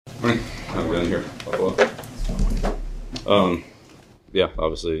Morning. How we doing here? Buffalo. Yeah,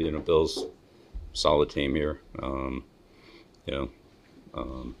 obviously, Bill's solid team here. You know,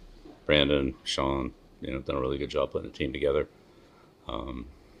 Brandon, Sean, done a really good job putting the team together.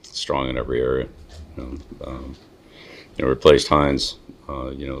 Strong in every area. Replaced Hines,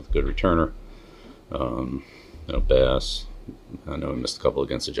 with a good returner. Bass. I know he missed a couple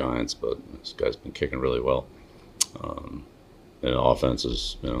against the Giants, but this guy's been kicking really well. And offense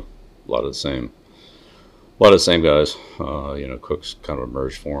is, a lot of the same. A lot of the same guys. Cook's kind of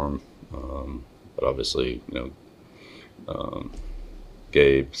emerged for him, but obviously,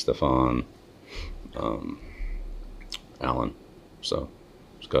 Gabe, Stefan, Allen. So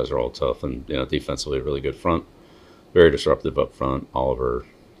those guys are all tough, and defensively, a really good front. Very disruptive up front. Oliver,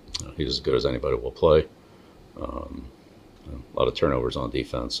 he's as good as anybody will play. A lot of turnovers on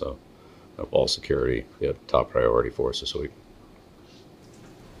defense, so ball security, top priority for us this week.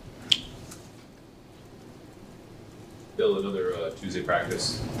 Bill, another Tuesday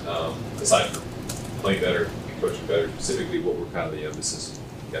practice. Aside from playing better and coaching better, specifically, what were kind of the emphasis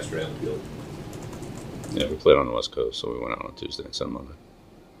yesterday on the field? Yeah, we played on the West Coast, so we went out on Tuesday instead of Monday.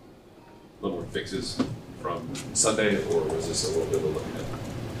 A little more fixes from Sunday, or was this a little bit of a look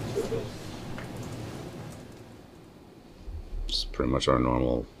at Bill? It's pretty much our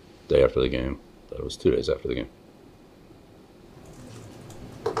normal day after the game. That was 2 days after the game.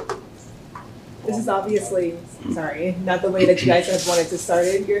 This is obviously, not the way that you guys have wanted to start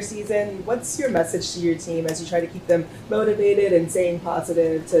your season. What's your message to your team as you try to keep them motivated and staying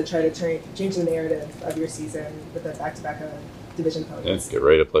positive to try to change the narrative of your season with the back-to-back division opponents? Yeah, get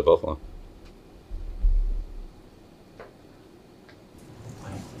ready to play Buffalo.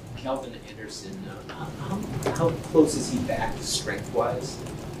 Calvin Anderson, how close is he back strength-wise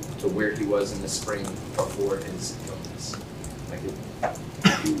to where he was in the spring before his illness?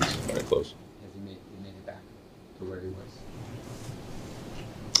 Very close. He made it back to where he was?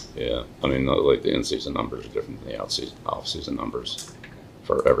 Yeah, like the in-season numbers are different than the off-season numbers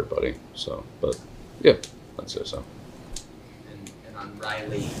for everybody. So, but yeah, I'd say so. And on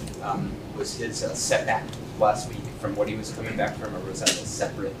Riley, was his setback last week from what he was coming back from, or was that a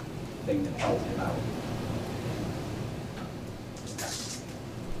separate thing that held him out?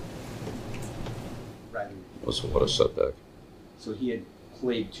 Riley. What a setback. So he had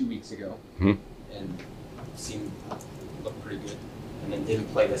played 2 weeks ago and looked pretty good, and then didn't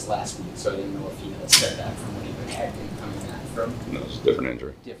play this last week. So I didn't know if he had a setback from what he had been coming back from. No, it's a different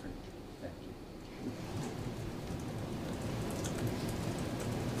injury. Different. Thank you.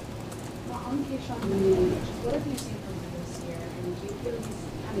 Well, on Keyshawn Lee, what have you seen from him this year? And do you feel he's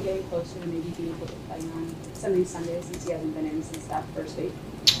kind of getting closer to maybe being able to play on some of these Sundays since he hasn't been in since that first week?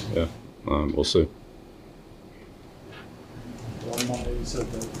 Yeah, we'll see. On Monday, you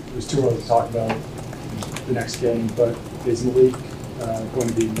said that it was too early to talk about the next game, but is Malik going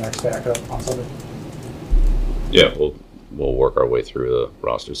to be next backup on Sunday? Yeah, we'll work our way through the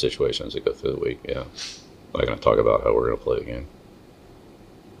roster situation as we go through the week. Yeah, I'm not going to talk about how we're going to play the game.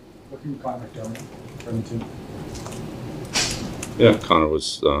 What can you Connor McDermott from the team? Yeah, Connor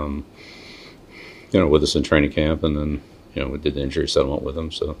was, with us in training camp, and then, we did the injury settlement with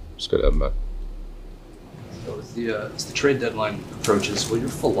him, so it's good to have him back. So as the trade deadline approaches, will your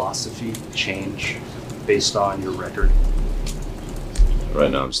philosophy change based on your record?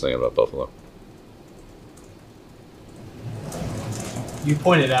 Right now, I'm just thinking about Buffalo. You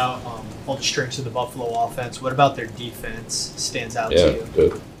pointed out all the strengths of the Buffalo offense. What about their defense stands out to you? Yeah,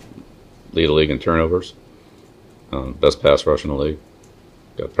 good. Lead the league in turnovers. Best pass rush in the league.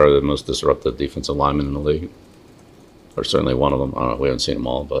 Got probably the most disruptive defensive lineman in the league. Or certainly one of them. I don't know, we haven't seen them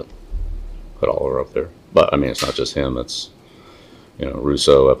all, but put Oliver up there. But, it's not just him. It's,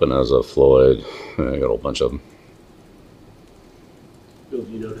 Russo, Epineza, Floyd. I got a whole bunch of them. Bill,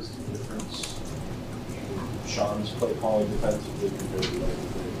 do you notice the difference in Sean's play calling defensively compared to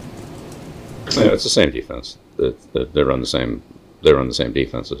the Yeah, it's the same defense. They run the same. They run the same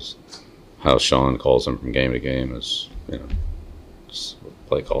defenses. How Sean calls them from game to game is, just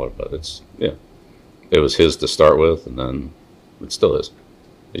play caller. But it was his to start with, and then it still is.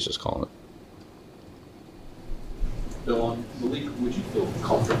 He's just calling it. Bill, on Malik, would you feel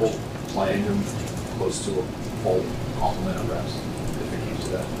comfortable playing him close to a full complement of reps if it came to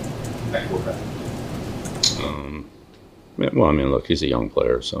that quarterback? Look, he's a young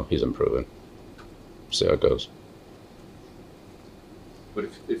player, so he's improving. See how it goes. But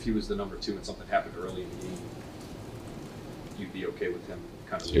if he was the number 2 and something happened early in the game, you'd be okay with him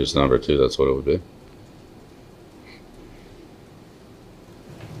kind of. If he was number 2, that's what it would be.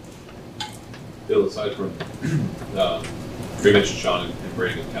 Bill, aside from You mentioned Sean and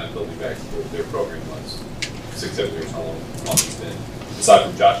Brandon kind of building back to their program was 6-7 years, how long it's been. Aside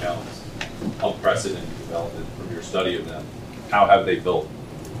from Josh Allen's unprecedented development from your study of them, how have they built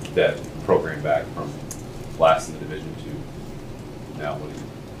that program back from last in the division to now? What do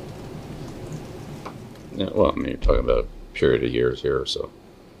you? Yeah, well, I mean, you're talking about a period of years here or so.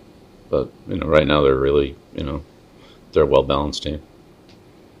 But, right now they're really, they're a well-balanced team.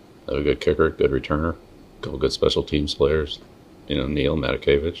 They have a good kicker, good returner, a couple good special teams players. Neil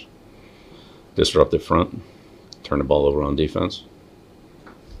Matakevich. Disruptive front, turn the ball over on defense.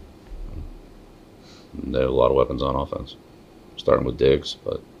 And they have a lot of weapons on offense, starting with Diggs,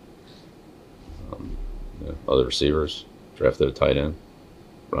 but other receivers, drafted a tight end,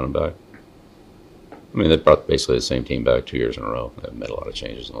 running back. I mean, they brought basically the same team back 2 years in a row. They've made a lot of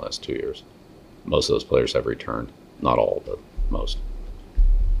changes in the last 2 years. Most of those players have returned. Not all, but most.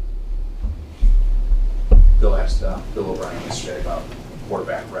 Bill asked Bill O'Brien yesterday about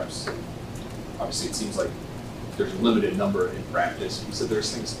quarterback reps. Obviously, it seems like there's a limited number in practice. He said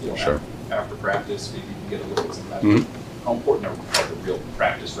there's things, Sure. after practice, maybe you can get a look at some of that. Mm-hmm. How important are the real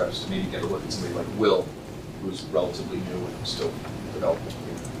practice reps to maybe get a look at somebody like Will, who's relatively new and still developing?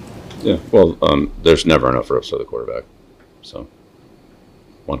 Yeah, well, there's never enough reps for the quarterback. So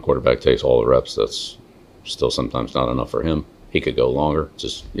one quarterback takes all the reps. That's still sometimes not enough for him. He could go longer.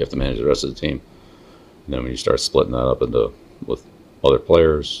 Just you have to manage the rest of the team. And then when you start splitting that up with other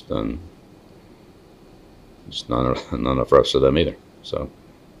players, then it's not enough reps for them either. So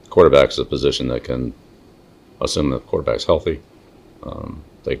quarterback's a position that can, assume the quarterback's healthy,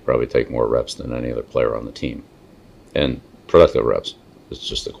 they could probably take more reps than any other player on the team. And productive reps. It's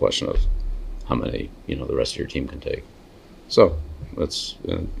just a question of how many, the rest of your team can take. So that's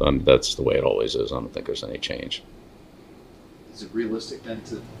the way it always is. I don't think there's any change. Is it realistic then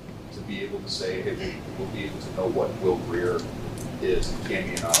to be able to say, hey, we'll be able to know what Will Greer is and can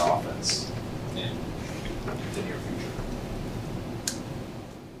be in our offense in the near future?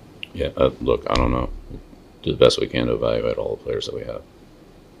 Yeah, look, I don't know. Do the best we can to evaluate all the players that we have.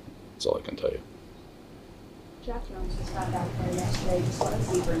 That's all I can tell you. Jack Jones was found out there yesterday. Just what does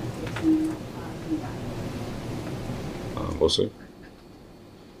he bring to the team from that? We'll see.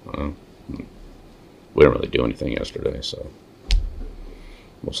 We didn't really do anything yesterday, so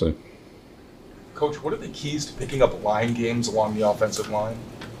we'll see. Coach, what are the keys to picking up line games along the offensive line?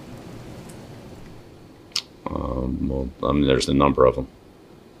 Well, I mean, there's a number of them,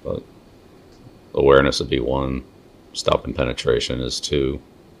 but awareness would be one. Stopping penetration is two.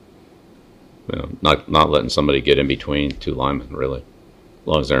 Not letting somebody get in between two linemen, really. As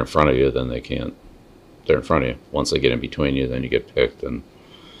long as they're in front of you, then they can't. They're in front of you. Once they get in between you, then you get picked, and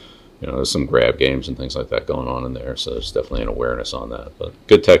there's some grab games and things like that going on in there. So there's definitely an awareness on that. But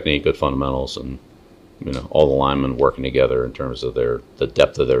good technique, good fundamentals, and all the linemen working together in terms of the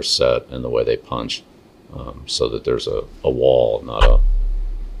depth of their set and the way they punch, so that there's a wall, not a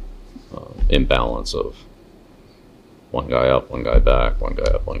imbalance of one guy up, one guy back, one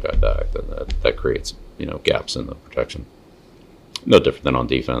guy up, one guy back. Then that creates gaps in the protection. No different than on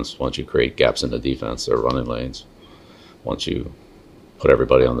defense. Once you create gaps in the defense, they're running lanes. Once you put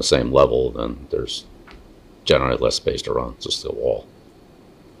everybody on the same level, then there's generally less space to run. It's just a wall.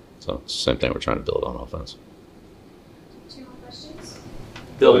 So it's the same thing we're trying to build on offense. 2 more questions?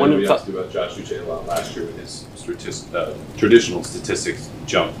 Bill, we asked you about Josh Uche a lot last year with his traditional statistics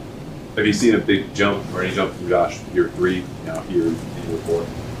jump. Have you seen a big jump or any jump from Josh year 3, now here in year 4?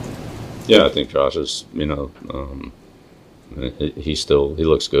 Yeah, I think Josh is, he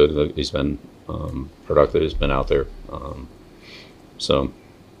looks good. He's been productive. He's been out there. So,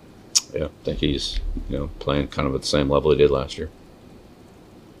 yeah, I think he's, playing kind of at the same level he did last year.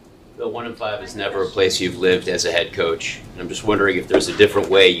 Bill, 1-5 is never a place you've lived as a head coach. And I'm just wondering if there's a different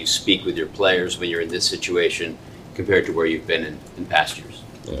way you speak with your players when you're in this situation compared to where you've been in past years.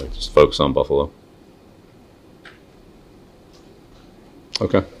 Yeah, just focus on Buffalo.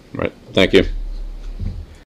 Okay, all right. Thank you.